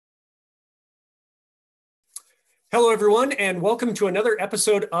Hello, everyone, and welcome to another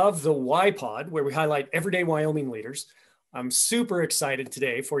episode of the Y Pod, where we highlight everyday Wyoming leaders. I'm super excited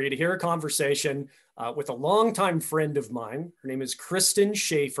today for you to hear a conversation with a longtime friend of mine. Her name is Kristin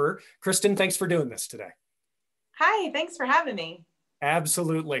Schaeffer. Kristin, thanks for doing this today. Hi, thanks for having me.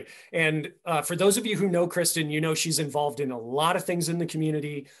 Absolutely. And for those of you who know Kristin, you know she's involved in a lot of things in the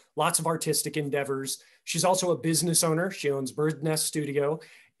community, lots of artistic endeavors. She's also a business owner. She owns Bird Nest Studio.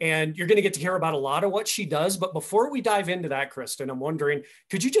 And you're going to get to hear about a lot of what she does. But before we dive into that, Kristin, I'm wondering,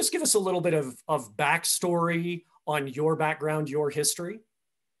 could you just give us a little bit of backstory on your background, your history?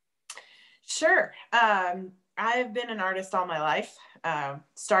 Sure. I've been an artist all my life.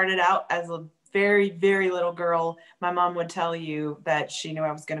 Started out as a very, very little girl. My mom would tell you that she knew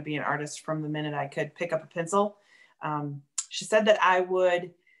I was going to be an artist from the minute I could pick up a pencil. She said that I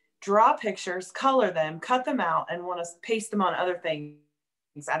would draw pictures, color them, cut them out, and want to paste them on other things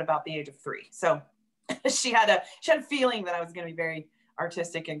at about the age of 3. So she had a feeling that I was going to be very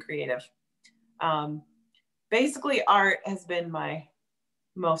artistic and creative. Basically, art has been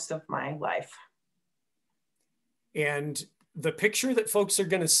most of my life. And the picture that folks are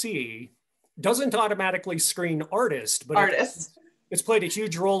going to see doesn't automatically screen artist, but it's played a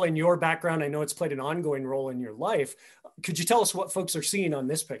huge role in your background. I know it's played an ongoing role in your life. Could you tell us what folks are seeing on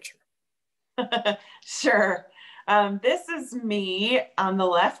this picture? Sure. This is me on the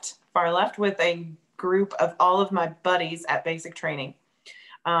left, far left, with a group of all of my buddies at basic training.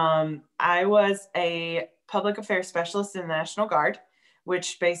 I was a public affairs specialist in the National Guard,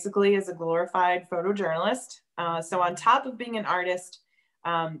 which basically is a glorified photojournalist. So on top of being an artist,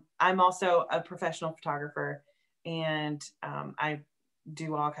 I'm also a professional photographer, and I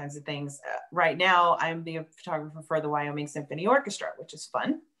do all kinds of things. Right now, I'm the photographer for the Wyoming Symphony Orchestra, which is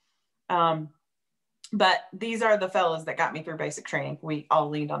fun. But these are the fellows that got me through basic training. We all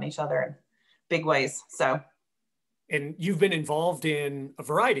leaned on each other in big ways. And you've been involved in a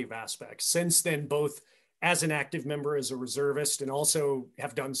variety of aspects since then, both as an active member, as a reservist, and also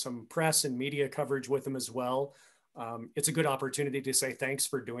have done some press and media coverage with them as well. It's a good opportunity to say thanks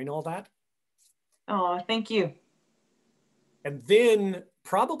for doing all that. Oh, thank you. And then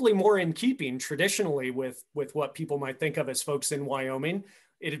probably more in keeping traditionally with what people might think of as folks in Wyoming.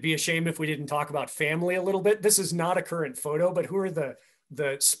 It'd be a shame if we didn't talk about family a little bit. This is not a current photo, but who are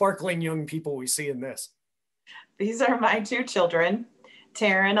the sparkling young people we see in this? These are my 2 children,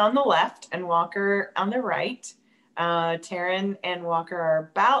 Taryn on the left and Walker on the right. Taryn and Walker are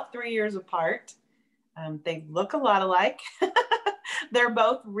about 3 years apart. They look a lot alike. They're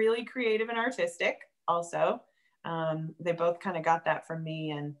both really creative and artistic also. They both kind of got that from me,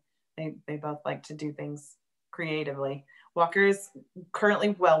 and they both like to do things creatively. Walker is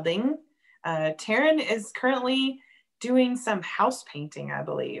currently welding. Taryn is currently doing some house painting, I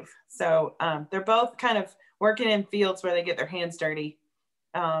believe. So they're both kind of working in fields where they get their hands dirty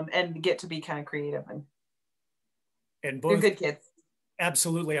and get to be kind of creative, and both good kids.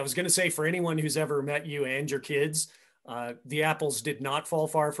 Absolutely. I was going to say, for anyone who's ever met you and your kids, the apples did not fall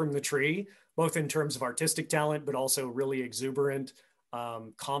far from the tree, both in terms of artistic talent, but also really exuberant,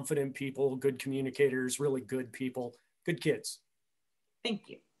 confident people, good communicators, really good people, good kids. Thank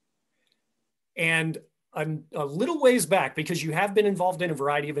you. And a little ways back, because you have been involved in a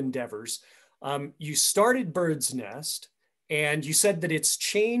variety of endeavors, you started Bird's Nest, and you said that it's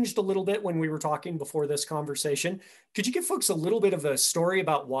changed a little bit when we were talking before this conversation. Could you give folks a little bit of a story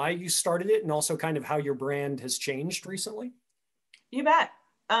about why you started it and also kind of how your brand has changed recently? You bet.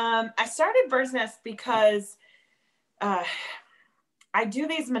 I started Bird's Nest because I do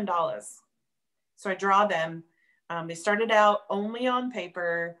these mandalas. So I draw them. They started out only on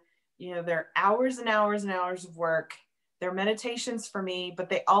paper. You know, they're hours and hours and hours of work. They're meditations for me, but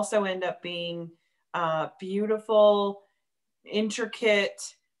they also end up being beautiful,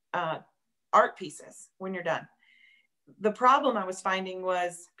 intricate art pieces when you're done. The problem I was finding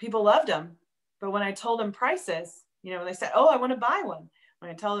was people loved them, but when I told them prices, you know, they said, "Oh, I want to buy one." When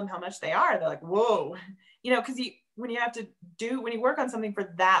I tell them how much they are, they're like, "Whoa," you know, because when you work on something for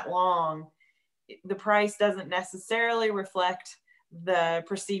that long, the price doesn't necessarily reflect the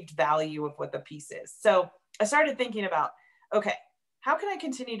perceived value of what the piece is. So I started thinking about, okay, how can I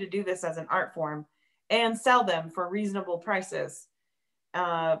continue to do this as an art form and sell them for reasonable prices?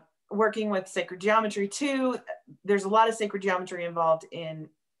 Working with sacred geometry too, there's a lot of sacred geometry involved in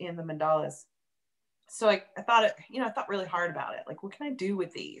the mandalas. So I thought really hard about it. Like, what can I do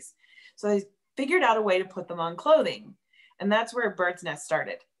with these? So I figured out a way to put them on clothing. And that's where Bird's Nest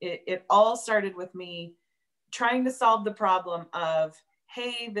started. It all started with me trying to solve the problem of,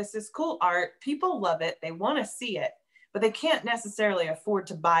 hey, this is cool art. People love it. They want to see it, but they can't necessarily afford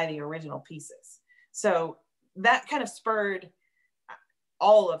to buy the original pieces. So that kind of spurred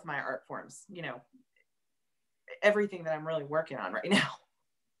all of my art forms, you know, everything that I'm really working on right now.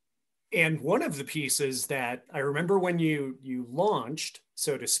 And one of the pieces that I remember when you launched,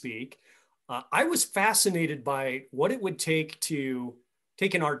 so to speak, I was fascinated by what it would take to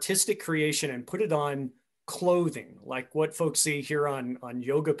take an artistic creation and put it on clothing, like what folks see here on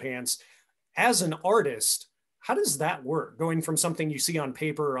yoga pants. As an artist, how does that work? Going from something you see on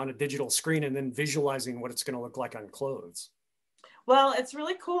paper or on a digital screen and then visualizing what it's going to look like on clothes? Well, it's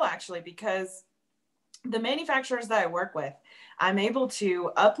really cool actually, because the manufacturers that I work with, I'm able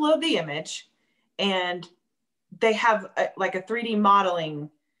to upload the image, and they have like a 3D modeling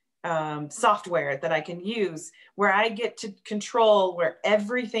software that I can use, where I get to control where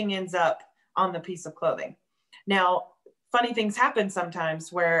everything ends up on the piece of clothing. Now, funny things happen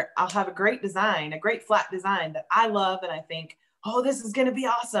sometimes where I'll have a great design, a great flat design that I love, and I think, oh, this is going to be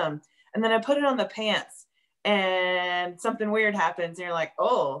awesome. And then I put it on the pants and something weird happens, and you're like,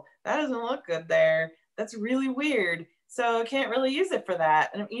 oh, that doesn't look good there. That's really weird. So I can't really use it for that.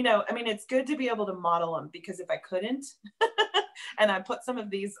 And, you know, I mean, it's good to be able to model them, because if I couldn't, and I put some of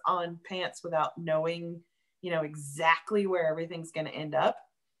these on pants without knowing, you know, exactly where everything's going to end up,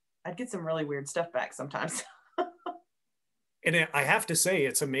 I'd get some really weird stuff back sometimes. And I have to say,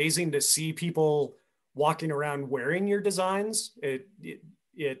 it's amazing to see people walking around wearing your designs.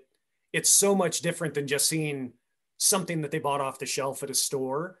 It's so much different than just seeing something that they bought off the shelf at a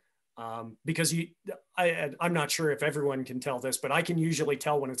store. Because I'm not sure if everyone can tell this, but I can usually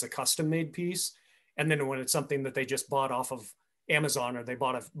tell when it's a custom made piece, and then when it's something that they just bought off of Amazon, or they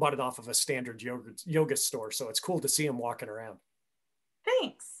bought it off of a standard yoga store. So it's cool to see them walking around.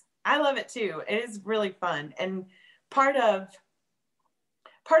 Thanks. I love it too. It is really fun. And part of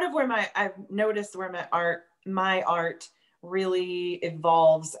where I've noticed where my art really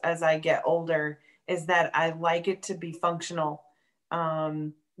evolves as I get older is that I like it to be functional,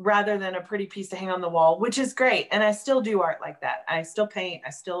 rather than a pretty piece to hang on the wall, which is great. And I still do art like that. I still paint,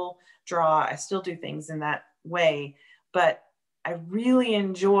 I still draw, I still do things in that way. But I really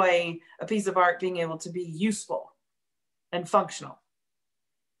enjoy a piece of art being able to be useful and functional.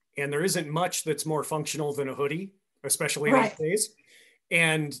 And there isn't much that's more functional than a hoodie, especially Right. these days.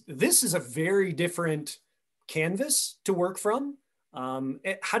 And this is a very different canvas to work from.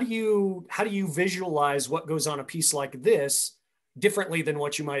 How do you visualize what goes on a piece like this differently than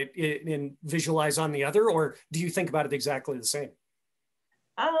what you might visualize on the other, or do you think about it exactly the same?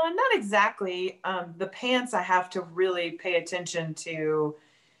 Not exactly. The pants, I have to really pay attention to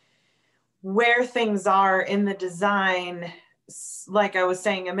where things are in the design, like I was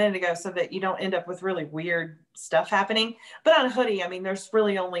saying a minute ago, so that you don't end up with really weird stuff happening. But on a hoodie, I mean, there's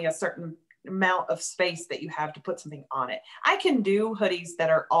really only a certain amount of space that you have to put something on it. I can do hoodies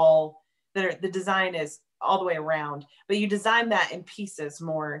the design is all the way around, but you design that in pieces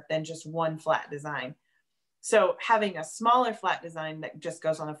more than just one flat design. So having a smaller flat design that just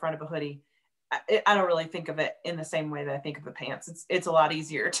goes on the front of a hoodie, I don't really think of it in the same way that I think of the pants. It's a lot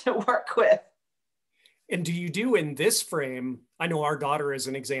easier to work with. And do you do in this frame? I know our daughter, as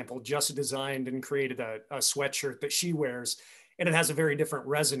an example, just designed and created a sweatshirt that she wears, and it has a very different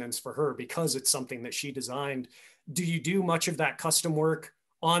resonance for her because it's something that she designed. Do you do much of that custom work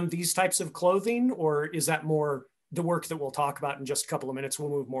on these types of clothing, or is that more the work that we'll talk about in just a couple of minutes? We'll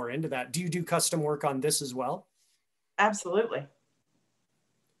move more into that. Do you do custom work on this as well? Absolutely.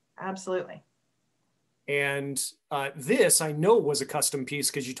 Absolutely. And this, I know, was a custom piece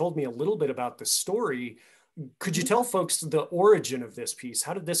because you told me a little bit about the story. Could you tell folks the origin of this piece?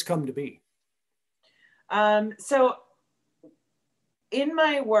 How did this come to be? So in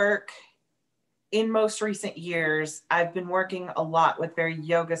my work, in most recent years, I've been working a lot with very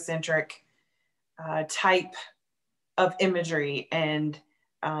yoga-centric type of imagery and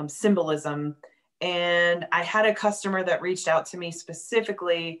symbolism. And I had a customer that reached out to me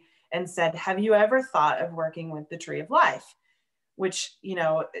specifically and said, have you ever thought of working with the Tree of Life? Which, you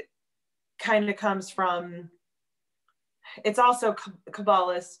know, kind of comes from, it's also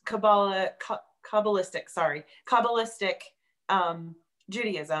Kabbalistic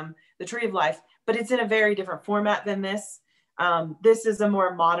Judaism, the Tree of Life, but it's in a very different format than this. This is a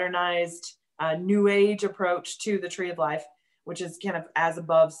more modernized, New Age approach to the Tree of Life, which is kind of as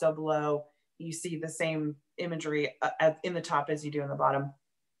above, so below. You see the same imagery in the top as you do in the bottom,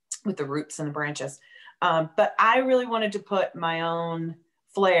 with the roots and the branches. But I really wanted to put my own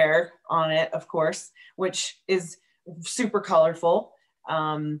flair on it, of course, which is super colorful,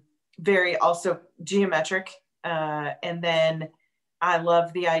 very also geometric. And then I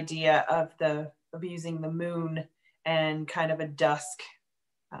love the idea of using the moon and kind of a dusk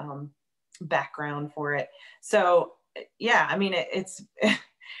background for it. So yeah, I mean,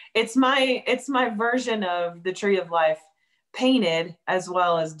 it's my version of the Tree of Life, painted as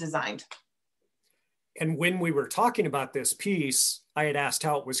well as designed. And when we were talking about this piece, I had asked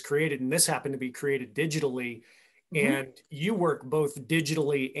how it was created, and this happened to be created digitally. Mm-hmm. And you work both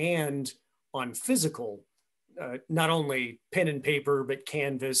digitally and on physical, not only pen and paper, but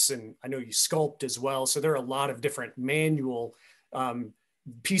canvas. And I know you sculpt as well. So there are a lot of different manual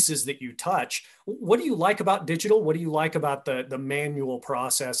pieces that you touch. What do you like about digital? What do you like about the manual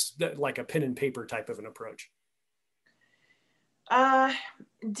process, like a pen and paper type of an approach?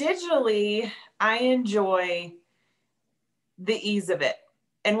 Digitally, I enjoy the ease of it.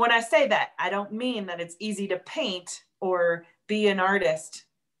 And when I say that, I don't mean that it's easy to paint or be an artist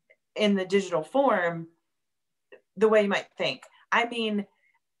in the digital form the way you might think. I mean,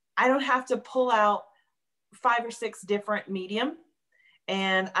 I don't have to pull out 5 or 6 different medium,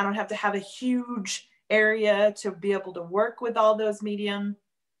 and I don't have to have a huge area to be able to work with all those medium.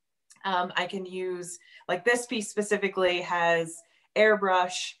 I can use, like this piece specifically has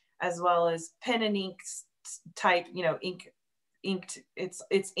airbrush as well as pen and ink type, inked,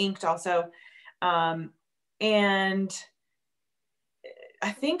 it's inked also. And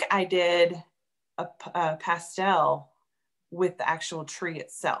I think I did a pastel with the actual tree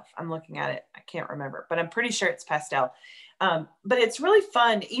itself. I'm looking at it, I can't remember, but I'm pretty sure it's pastel. But it's really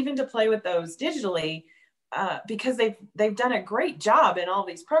fun even to play with those digitally, because they've done a great job in all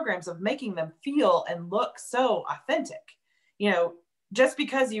these programs of making them feel and look so authentic. Just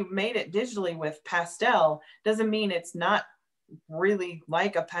because you made it digitally with pastel doesn't mean it's not really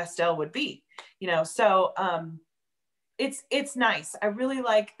like a pastel would be, so it's nice. I really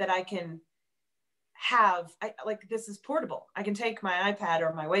like that I can like this is portable. I can take my iPad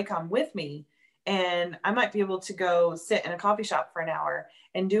or my Wacom with me, and I might be able to go sit in a coffee shop for an hour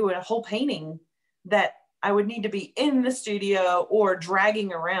and do a whole painting that I would need to be in the studio or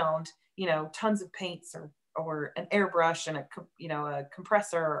dragging around, tons of paints or an airbrush and a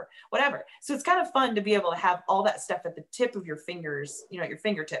compressor or whatever. So it's kind of fun to be able to have all that stuff at the tip of your fingers, at your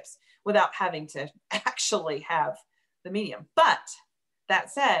fingertips, without having to actually have the medium. But that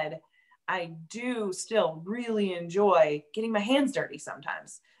said, I do still really enjoy getting my hands dirty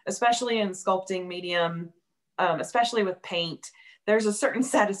sometimes, especially in sculpting medium, especially with paint. There's a certain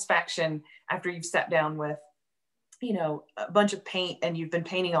satisfaction after you've sat down with, a bunch of paint and you've been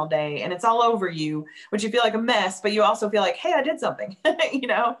painting all day and it's all over you, which you feel like a mess, but you also feel like, hey, I did something,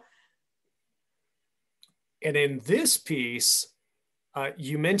 And in this piece,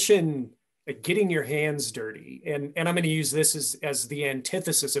 you mentioned getting your hands dirty. And I'm going to use this as the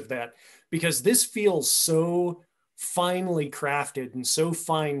antithesis of that, because this feels so finely crafted and so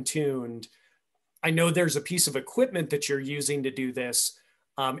fine-tuned. I know there's a piece of equipment that you're using to do this,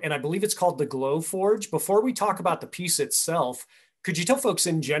 and I believe it's called the Glow Forge. Before we talk about the piece itself, could you tell folks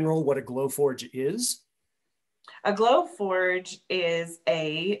in general what a Glow Forge is? A Glow Forge is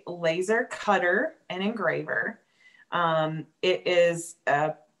a laser cutter and engraver. It's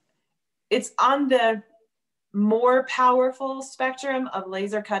on the more powerful spectrum of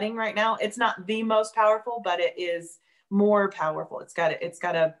laser cutting right now. It's not the most powerful, but it is more powerful. It's got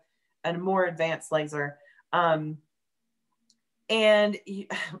a more advanced laser. The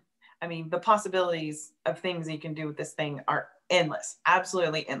possibilities of things you can do with this thing are endless,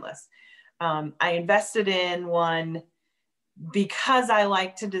 absolutely endless. I invested in one because I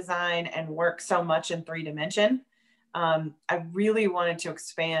like to design and work so much in 3D. I really wanted to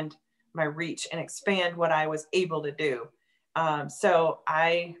expand my reach and expand what I was able to do. So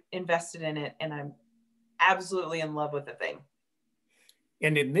I invested in it, and I'm absolutely in love with the thing.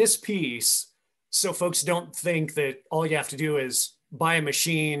 And in this piece, so folks don't think that all you have to do is buy a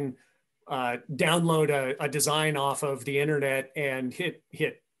machine, download a design off of the internet and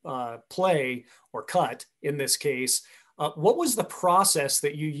hit play or cut in this case. What was the process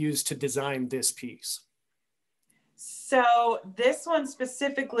that you used to design this piece? So this one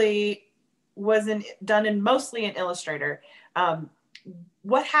specifically was done mostly in Illustrator.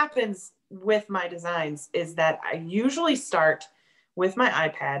 What happens with my designs is that I usually start with my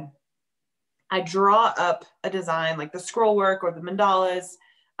iPad. I draw up a design like the scroll work or the mandalas.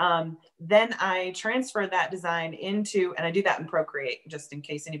 Then I transfer that design into, and I do that in Procreate, just in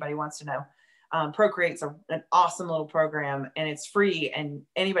case anybody wants to know. Procreate's an awesome little program, and it's free and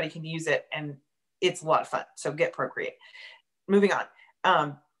anybody can use it, and it's a lot of fun. So get Procreate. Moving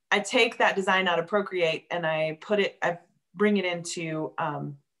on. I take that design out of Procreate and I bring it into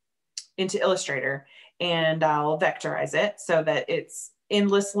Illustrator, and I'll vectorize it so that it's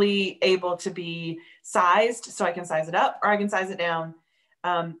endlessly able to be sized. So I can size it up or I can size it down.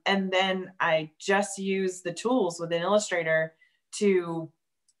 And then I just use the tools within Illustrator to,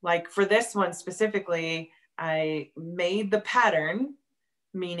 like for this one specifically, I made the pattern,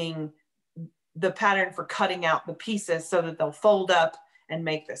 meaning the pattern for cutting out the pieces so that they'll fold up and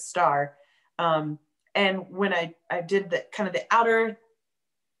make this star. And when I did the kind of the outer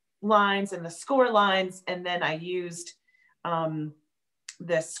lines and the score lines, and then I used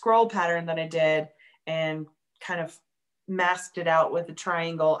the scroll pattern that I did and kind of masked it out with a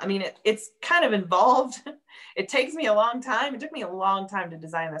triangle. I mean, it's kind of involved. It takes me a long time. It took me a long time to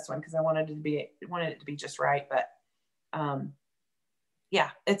design this one because I wanted it to be just right. But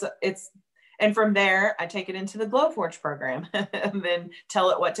yeah, and from there I take it into the Glowforge program and then tell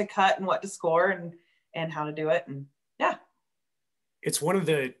it what to cut and what to score and how to do it. And yeah, it's one of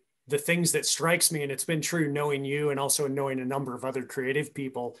the things that strikes me, and it's been true knowing you and also knowing a number of other creative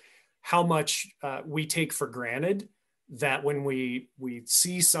people, how much we take for granted that when we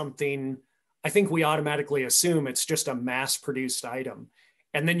see something, I think we automatically assume it's just a mass produced item.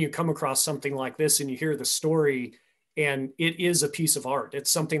 And then you come across something like this and you hear the story, and it is a piece of art.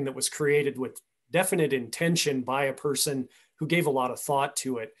 It's something that was created with definite intention by a person who gave a lot of thought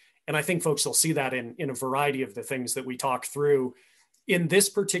to it. And I think folks will see that in a variety of the things that we talk through. In this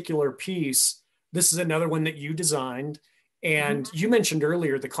particular piece, this is another one that you designed. And you mentioned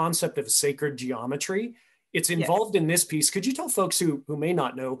earlier the concept of sacred geometry. It's involved in this piece. Could you tell folks who may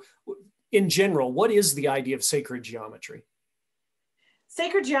not know, in general, what is the idea of sacred geometry?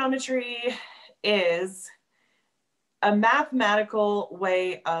 Sacred geometry is a mathematical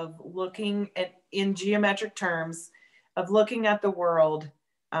way of looking at, in geometric terms, of looking at the world.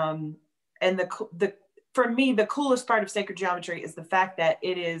 And for me, the coolest part of sacred geometry is the fact that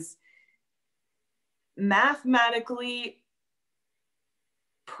it is mathematically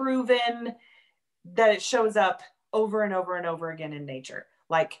proven that it shows up over and over and over again in nature,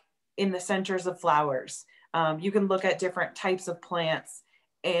 like in the centers of flowers. You can look at different types of plants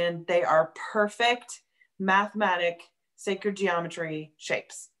and they are perfect mathematic sacred geometry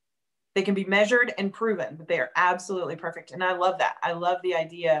shapes. They can be measured and proven, but they are absolutely perfect. And I love that. I love the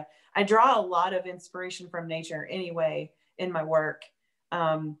idea. I draw a lot of inspiration from nature anyway in my work.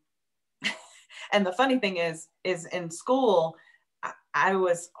 And the funny thing is in school, I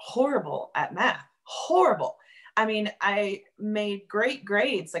was horrible at math, horrible. I mean, I made great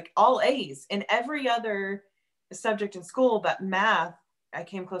grades, like all A's in every other subject in school, but math, I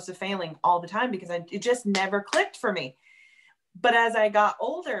came close to failing all the time because it just never clicked for me. But as I got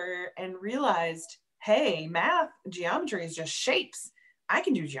older and realized, hey, math, geometry is just shapes. I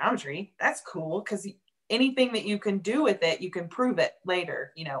can do geometry. That's cool, because anything that you can do with it, you can prove it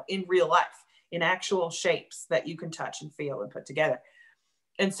later, in real life, in actual shapes that you can touch and feel and put together.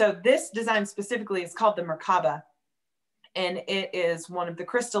 And so this design specifically is called the Merkaba, and it is one of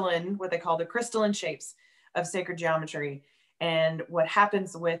the what they call the crystalline shapes of sacred geometry. And what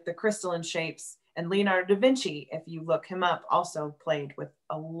happens with the crystalline shapes, and Leonardo da Vinci, if you look him up, also played with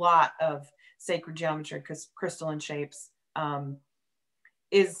a lot of sacred geometry, crystalline shapes,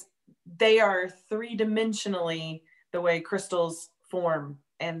 is they are three-dimensionally the way crystals form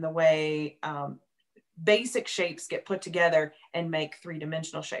and the way basic shapes get put together and make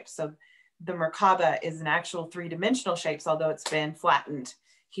three-dimensional shapes. So the Merkaba is an actual three-dimensional shapes, although it's been flattened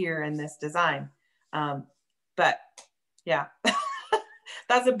here in this design. But yeah,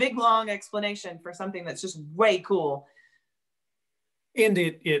 that's a big, long explanation for something that's just way cool. And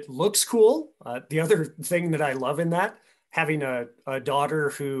it looks cool. The other thing that I love in that, having a daughter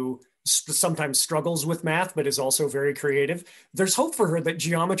who sometimes struggles with math, but is also very creative, there's hope for her that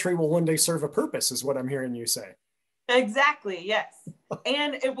geometry will one day serve a purpose, is what I'm hearing you say. Exactly, yes.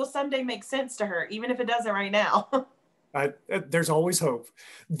 And it will someday make sense to her, even if it doesn't right now. There's always hope.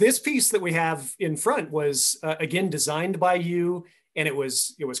 This piece that we have in front was, again, designed by you, and it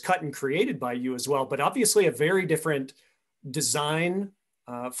was cut and created by you as well, but obviously a very different design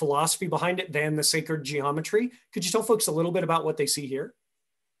philosophy behind it than the sacred geometry. Could you tell folks a little bit about what they see here?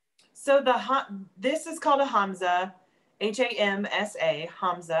 So this is called a Hamza, Hamsa,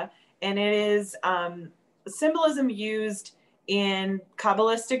 Hamza, and it is symbolism used in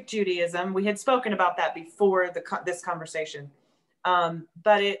Kabbalistic Judaism. We had spoken about that before this conversation,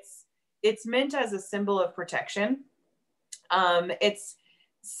 but it's meant as a symbol of protection. It's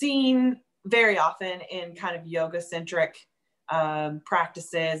seen very often in kind of yoga-centric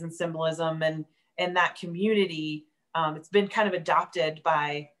practices and symbolism, and that community. It's been kind of adopted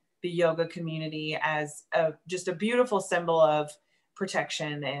by the yoga community as just a beautiful symbol of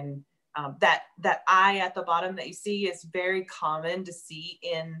protection. And that eye at the bottom that you see is very common to see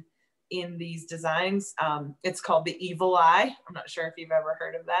in in these designs. It's called the evil eye. I'm not sure if you've ever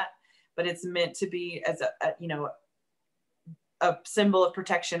heard of that, but it's meant to be as a symbol of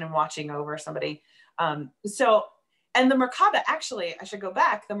protection and watching over somebody. And the Merkaba, actually, I should go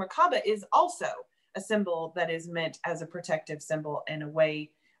back. The Merkaba is also a symbol that is meant as a protective symbol and a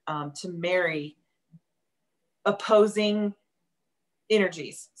way to marry opposing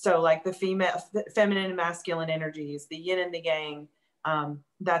energies. So like the feminine and masculine energies, the yin and the yang.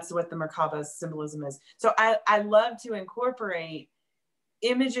 That's what the Merkaba's symbolism is. So I love to incorporate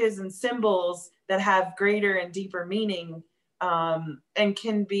images and symbols that have greater and deeper meaning, and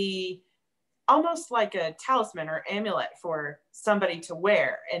can be almost like a talisman or amulet for somebody to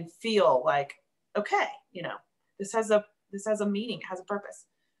wear and feel like, okay, this has a meaning, it has a purpose.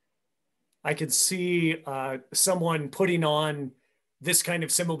 I could see someone putting on this kind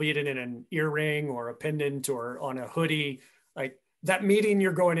of symbol, be it in an earring or a pendant or on a hoodie, like that meeting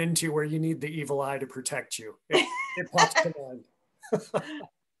you're going into where you need the evil eye to protect you. It pops to mind.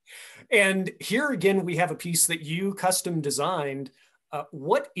 And here again, we have a piece that you custom designed.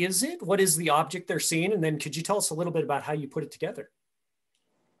 What is it? What is the object they're seeing? And then could you tell us a little bit about how you put it together?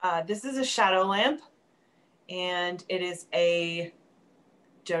 This is a shadow lamp, and it is a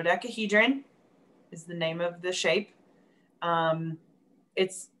dodecahedron is the name of the shape.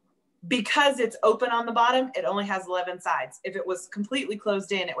 It's because it's open on the bottom, it only has 11 sides. If it was completely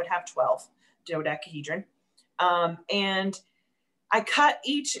closed in, it would have 12 dodecahedron. And I cut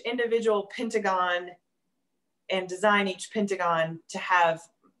each individual pentagon and design each pentagon to have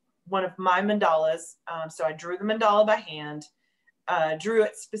one of my mandalas. So I drew the mandala by hand, drew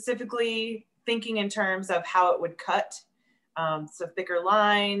it specifically thinking in terms of how it would cut. So thicker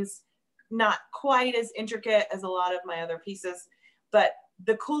lines, not quite as intricate as a lot of my other pieces. But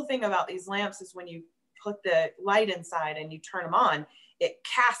the cool thing about these lamps is when you put the light inside and you turn them on, it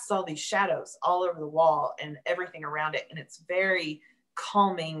casts all these shadows all over the wall and everything around it. And it's very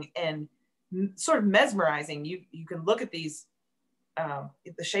calming and sort of mesmerizing. You can look at these,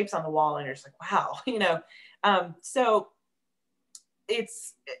 the shapes on the wall, and you're just like, wow, so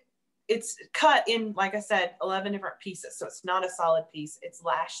it's cut in, like I said, 11 different pieces. So it's not a solid piece. It's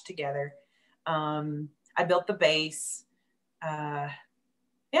lashed together. I built the base.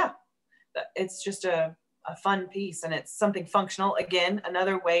 It's just a fun piece, and it's something functional. Again,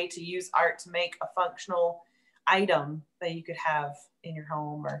 another way to use art to make a functional item that you could have in your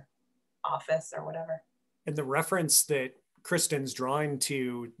home or office or whatever. And the reference that Kristin's drawing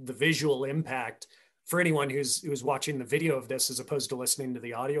to the visual impact for anyone who's watching the video of this as opposed to listening to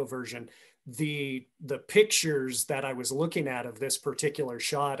the audio version, the pictures that I was looking at of this particular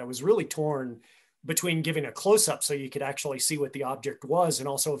shot, I was really torn between giving a close-up so you could actually see what the object was, and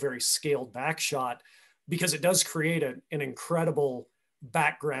also a very scaled back shot, because it does create an incredible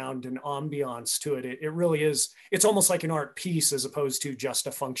background and ambiance to it. It really is, it's almost like an art piece as opposed to just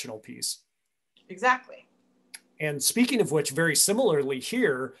a functional piece. Exactly. And speaking of which, very similarly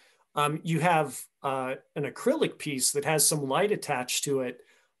here, you have an acrylic piece that has some light attached to it,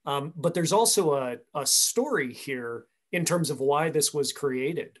 but there's also a story here in terms of why this was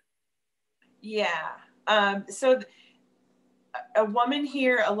created. Yeah. So a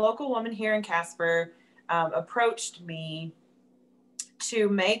local woman here in Casper, approached me to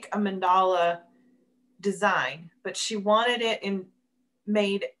make a mandala design, but she wanted it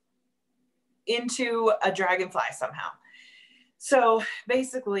made into a dragonfly somehow. So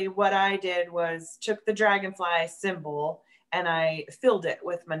basically what I did was took the dragonfly symbol and I filled it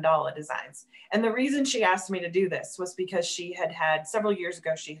with mandala designs. And the reason she asked me to do this was because she had several years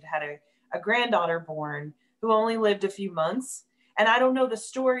ago, she had a granddaughter born who only lived a few months. And I don't know the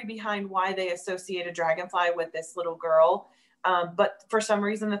story behind why they associate a dragonfly with this little girl, but for some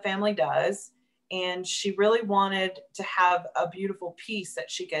reason the family does. And she really wanted to have a beautiful piece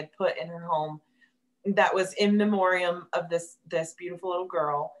that she could put in her home that was in memoriam of this beautiful little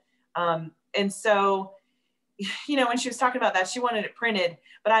girl. And so, when she was talking about that, she wanted it printed,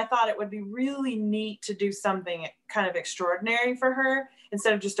 but I thought it would be really neat to do something kind of extraordinary for her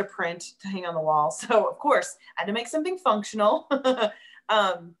instead of just a print to hang on the wall. So of course I had to make something functional.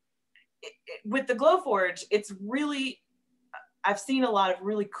 With the Glowforge, it's really, I've seen a lot of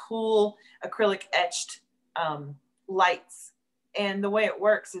really cool acrylic etched lights. And the way it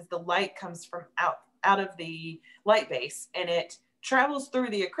works is the light comes from out of the light base and it travels through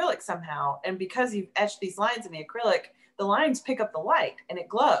the acrylic somehow. And because you've etched these lines in the acrylic, the lines pick up the light and it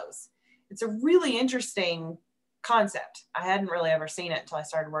glows. It's a really interesting concept. I hadn't really ever seen it until I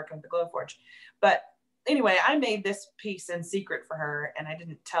started working with the Glowforge. But anyway, I made this piece in secret for her and I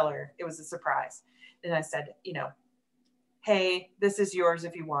didn't tell her. It was a surprise. And I said, hey, this is yours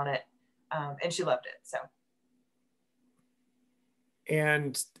if you want it. And she loved it. So.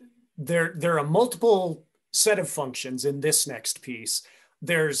 And there are multiple set of functions in this next piece.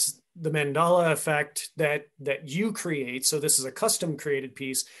 There's the mandala effect that you create. So this is a custom created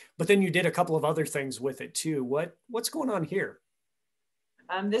piece, but then you did a couple of other things with it too. What's going on here?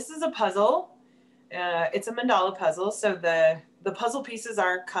 This is a puzzle. It's a mandala puzzle. So the puzzle pieces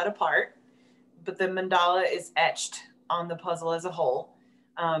are cut apart, but the mandala is etched on the puzzle as a whole.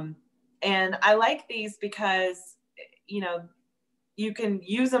 And I like these because, you can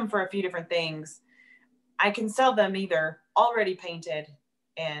use them for a few different things. I can sell them either already painted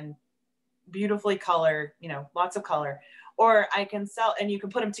and beautifully colored, lots of color, or I can sell, and you can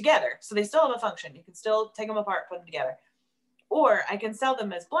put them together. So they still have a function. You can still take them apart, put them together. Or I can sell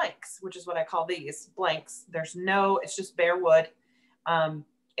them as blanks, which is what I call these blanks. It's just bare wood.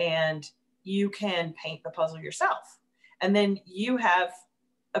 And you can paint the puzzle yourself. And then you have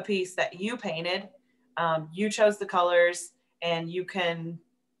a piece that you painted. You chose the colors, and you can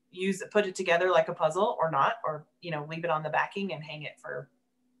put it together like a puzzle or not, or, leave it on the backing and hang it for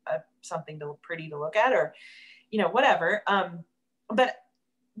something pretty to look at, or, whatever. But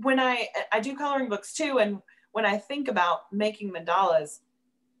when I do coloring books too, and when I think about making mandalas,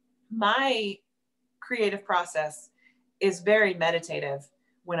 my creative process is very meditative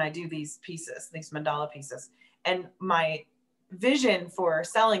when I do these pieces, these mandala pieces. And my vision for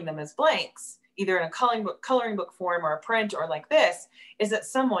selling them as blanks, either in a coloring book form or a print or like this, is that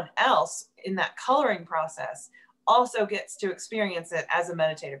someone else in that coloring process also gets to experience it as a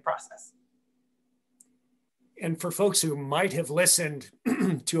meditative process. And for folks who might have listened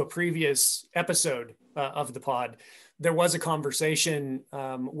to a previous episode of the pod, there was a conversation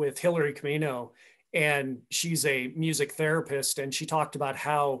with Hillary Camino, and she's a music therapist, and she talked about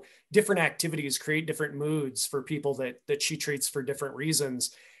how different activities create different moods for people that she treats for different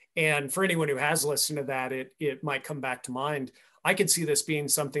reasons. And for anyone who has listened to that, it might come back to mind. I could see this being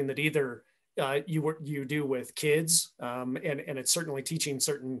something that either you do with kids, and it's certainly teaching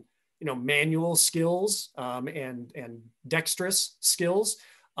certain manual skills and dexterous skills,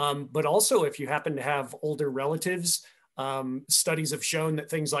 but also if you happen to have older relatives, studies have shown that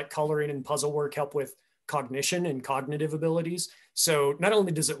things like coloring and puzzle work help with cognition and cognitive abilities. So not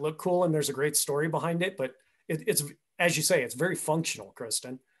only does it look cool and there's a great story behind it, but it's, as you say, it's very functional,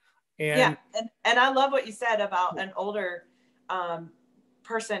 Kristin. And I love what you said about an older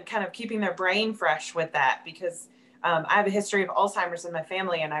person kind of keeping their brain fresh with that, because I have a history of Alzheimer's in my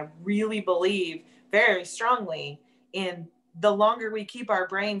family, and I really believe very strongly in the longer we keep our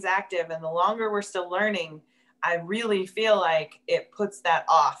brains active and the longer we're still learning, I really feel like it puts that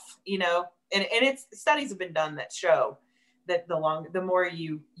off, and it's studies have been done that show that the more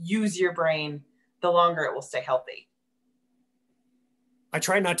you use your brain, the longer it will stay healthy. I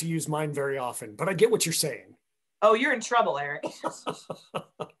try not to use mine very often, but I get what you're saying. Oh, you're in trouble, Eric.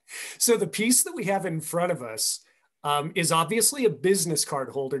 So the piece that we have in front of us is obviously a business card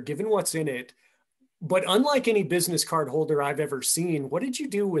holder, given what's in it. But unlike any business card holder I've ever seen, what did you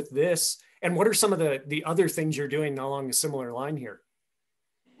do with this? And what are some of the other things you're doing along a similar line here?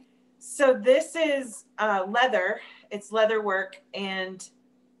 So this is leather. It's leather work. And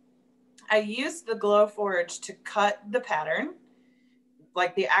I used the Glowforge to cut the pattern,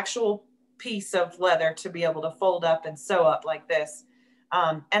 like the actual piece of leather, to be able to fold up and sew up like this.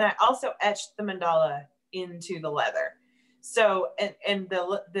 And I also etched the mandala into the leather. So, and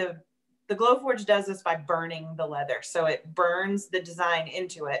the Glowforge does this by burning the leather. So it burns the design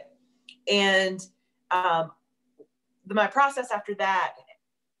into it. And my process after that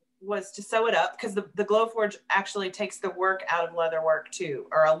was to sew it up, because the Glowforge actually takes the work out of leather work too,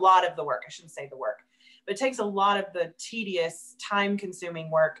 or a lot of the work, I shouldn't say the work, but it takes a lot of the tedious,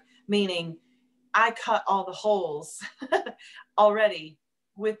 time-consuming work, meaning I cut all the holes already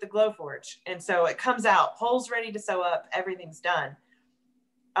with the Glowforge. And so it comes out, holes ready to sew up, everything's done.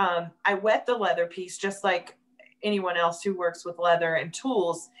 I wet the leather piece just like anyone else who works with leather and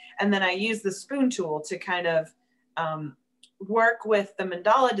tools. And then I use the spoon tool to kind of work with the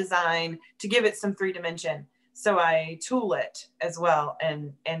mandala design to give it some 3D. So I tool it as well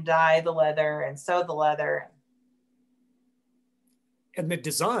and dye the leather and sew the leather. And the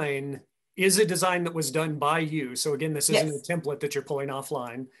design is a design that was done by you. So again, this isn't a template that you're pulling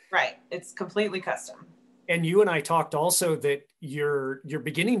offline. Right. It's completely custom. And you and I talked also that you're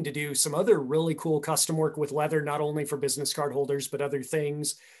beginning to do some other really cool custom work with leather, not only for business card holders, but other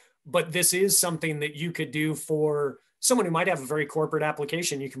things. But this is something that you could do for someone who might have a very corporate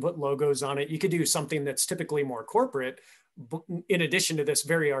application. You can put logos on it. You could do something that's typically more corporate, in addition to this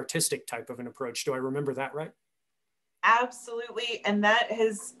very artistic type of an approach. Do I remember that right? Absolutely. And that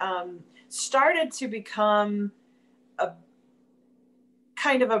has started to become a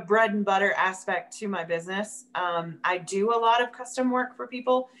kind of a bread and butter aspect to my business. I do a lot of custom work for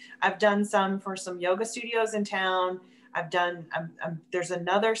people. I've done some for some yoga studios in town. There's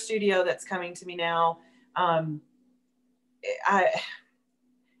another studio that's coming to me now. I've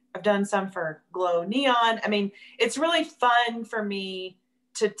done some for Glow Neon. I mean, it's really fun for me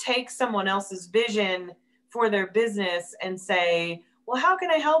to take someone else's vision for their business and say, well, how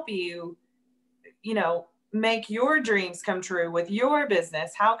can I help you, make your dreams come true with your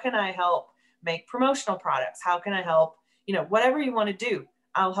business? How can I help make promotional products? How can I help, whatever you want to do,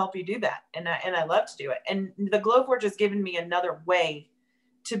 I'll help you do that. And I love to do it. And the Glowforge has given me another way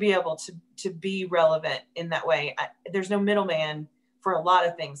to be able to be relevant in that way. There's no middleman for a lot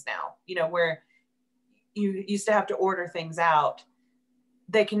of things now, where you used to have to order things out.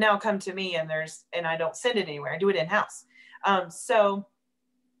 They can now come to me and I don't send it anywhere. I do it in-house. So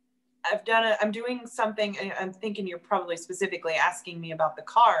I'm doing something. I'm thinking you're probably specifically asking me about the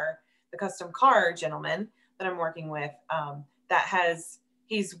custom car gentleman that I'm working with.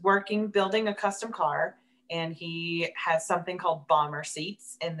 He's building a custom car, and he has something called bomber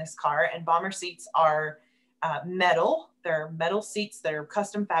seats in this car. And bomber seats are metal. They're metal seats that are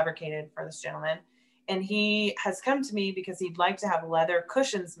custom fabricated for this gentleman. And he has come to me because he'd like to have leather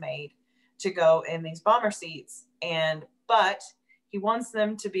cushions made to go in these bomber seats. But he wants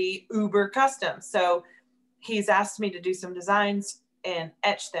them to be uber custom. So he's asked me to do some designs and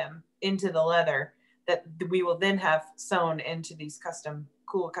etch them into the leather that we will then have sewn into these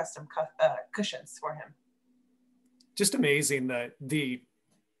cool custom cushions for him. Just amazing that the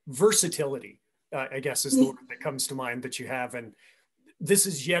versatility, I guess, is the word that comes to mind that you have. And this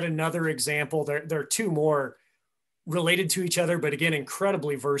is yet another example. There are two more related to each other, but again,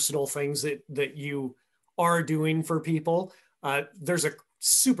 incredibly versatile things that you are doing for people. There's a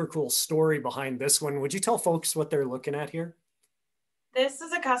super cool story behind this one. Would you tell folks what they're looking at here? This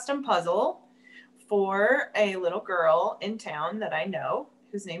is a custom puzzle for a little girl in town that I know,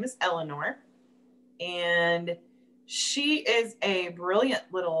 whose name is Eleanor. And she is a brilliant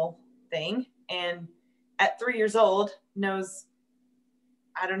little thing. And at 3 years old, knows,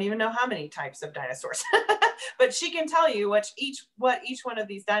 I don't even know how many types of dinosaurs, but she can tell you what each one of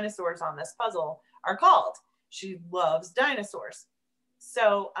these dinosaurs on this puzzle are called. She loves dinosaurs.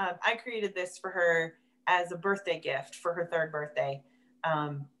 So I created this for her as a birthday gift for her 3rd birthday.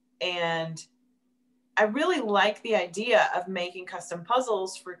 And I really like the idea of making custom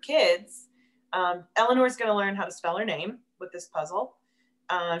puzzles for kids. Eleanor's going to learn how to spell her name with this puzzle.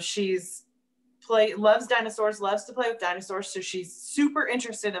 Loves dinosaurs, loves to play with dinosaurs. So she's super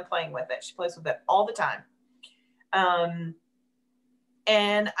interested in playing with it. She plays with it all the time.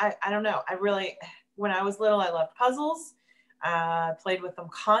 And I don't know, when I was little, I loved puzzles. Played with them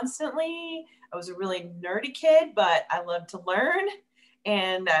constantly. I was a really nerdy kid, but I loved to learn.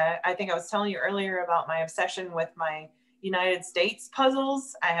 And I think I was telling you earlier about my obsession with my United States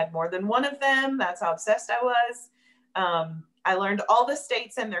puzzles. I had more than one of them. That's how obsessed I was. I learned all the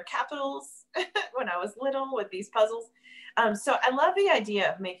states and their capitals when I was little with these puzzles. So I love the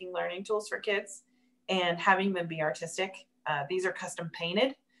idea of making learning tools for kids and having them be artistic. These are custom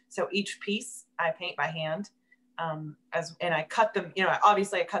painted. So each piece I paint by hand. And I cut them,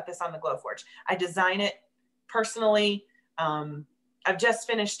 obviously I cut this on the Glowforge. I design it personally. I've just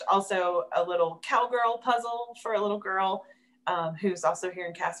finished also a little cowgirl puzzle for a little girl who's also here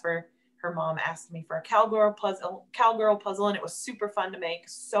in Casper. Her mom asked me for a cowgirl puzzle, and it was super fun to make.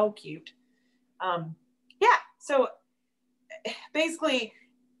 So cute. So basically,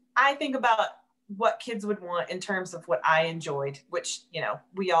 I think about what kids would want in terms of what I enjoyed, which,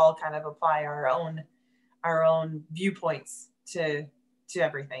 we all kind of apply our own viewpoints to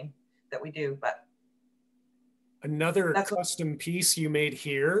everything that we do. But another custom piece you made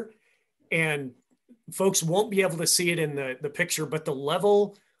here, and folks won't be able to see it in the picture, but the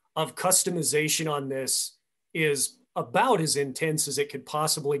level of customization on this is about as intense as it could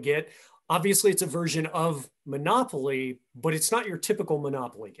possibly get. Obviously, it's a version of Monopoly, but it's not your typical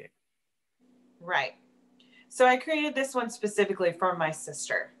Monopoly game. Right. So I created this one specifically for my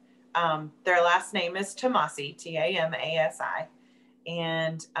sister. Their last name is Tomasi, Tamasi.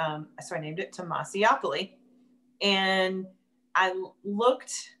 And so I named it Tomasiopoly. And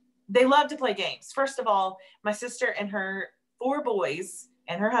they love to play games. First of all, my sister and her 4 boys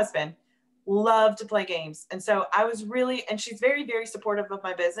and her husband love to play games. And so and she's very, very supportive of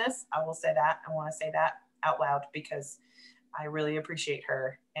my business. I will say that. I want to say that out loud because I really appreciate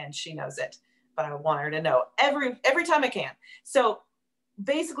her and she knows it, but I want her to know every time I can. So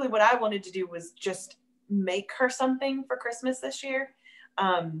basically what I wanted to do was just make her something for Christmas this year.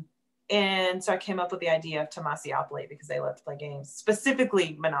 And so I came up with the idea of Tomasiopoly because they love to play games,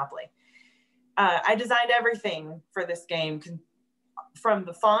 specifically Monopoly. I designed everything for this game, from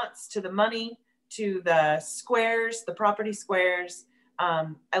the fonts to the money to the squares, the property squares.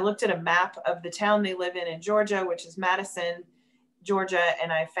 I looked at a map of the town they live in Georgia, which is Madison, Georgia,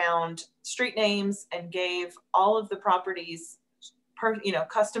 and I found street names and gave all of the properties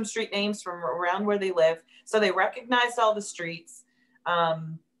custom street names from around where they live, so they recognized all the streets.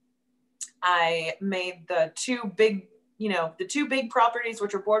 I made the two big properties,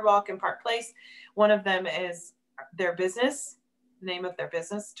 which are Boardwalk and Park Place. One of them is their business, name of their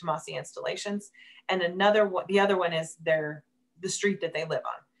business, Tomasi Installations, and the other one is the street that they live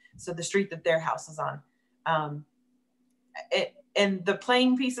on, so the street that their house is on. And the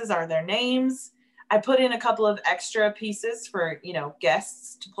playing pieces are their names. I put in a couple of extra pieces for,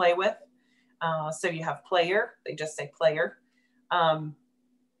 guests to play with. So you have player, they just say player.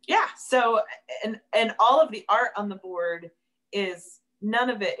 So, and all of the art on the board none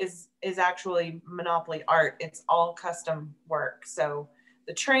of it is actually Monopoly art. It's all custom work. So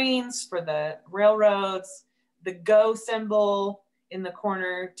the trains for the railroads, the go symbol in the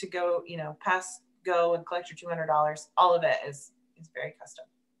corner to go, pass go and collect your $200. All of it is very custom.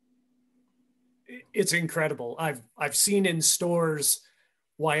 It's incredible. I've seen in stores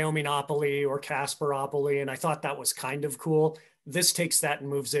Wyomingopoly or Casperopoly, and I thought that was kind of cool. This takes that and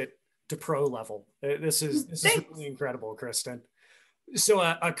moves it to pro level. This is really incredible, Kristin. So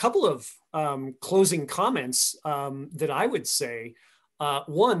a couple of closing comments that I would say.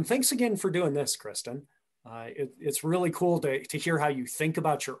 One, thanks again for doing this, Kristin. It's really cool to hear how you think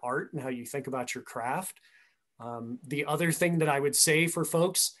about your art and how you think about your craft. The other thing that I would say for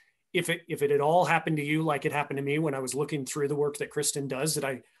folks, if it had all happened to you like it happened to me when I was looking through the work that Kristin does, that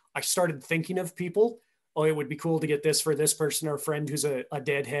I started thinking of people, it would be cool to get this for this person or friend who's a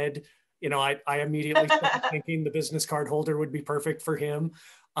deadhead. I immediately started thinking the business card holder would be perfect for him.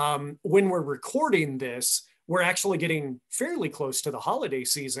 When we're recording this, we're actually getting fairly close to the holiday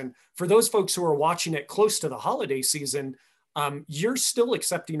season. For those folks who are watching it close to the holiday season, you're still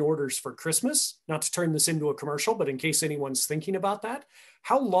accepting orders for Christmas, not to turn this into a commercial, but in case anyone's thinking about that,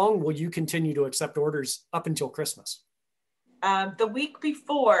 how long will you continue to accept orders up until Christmas? The week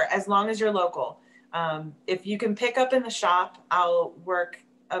before, as long as you're local. If you can pick up in the shop, I'll work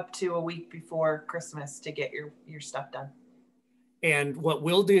up to a week before Christmas to get your stuff done. And what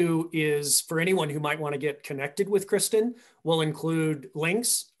we'll do is, for anyone who might want to get connected with Kristin, we'll include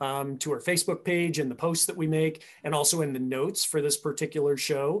links to her Facebook page and the posts that we make, and also in the notes for this particular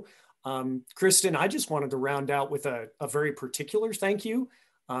show. Kristin, I just wanted to round out with a very particular thank you.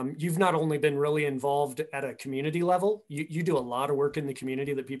 You've not only been really involved at a community level, you do a lot of work in the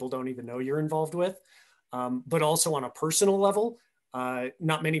community that people don't even know you're involved with, but also on a personal level.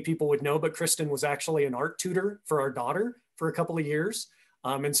 Not many people would know, but Kristin was actually an art tutor for our daughter for a couple of years.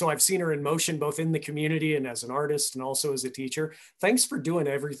 And so I've seen her in motion, both in the community and as an artist and also as a teacher. Thanks for doing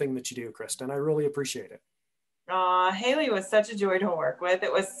everything that you do, Kristin. I really appreciate it. Haley was such a joy to work with.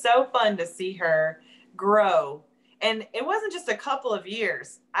 It was so fun to see her grow. And it wasn't just a couple of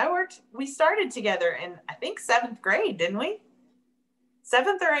years. We started together in, I think, 7th grade, didn't we?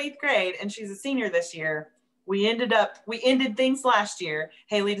 7th or 8th grade. And she's a senior this year. We ended things last year.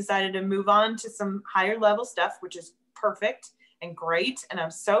 Haley decided to move on to some higher level stuff, which is perfect and great. And I'm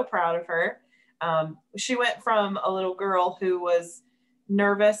so proud of her. She went from a little girl who was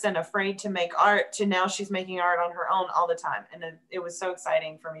nervous and afraid to make art to now she's making art on her own all the time. And it was so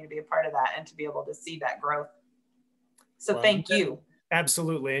exciting for me to be a part of that and to be able to see that growth. So thank you.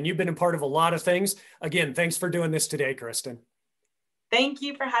 Absolutely. And you've been a part of a lot of things. Again, thanks for doing this today, Kristin. Thank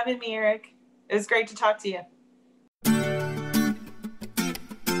you for having me, Eric. It was great to talk to you.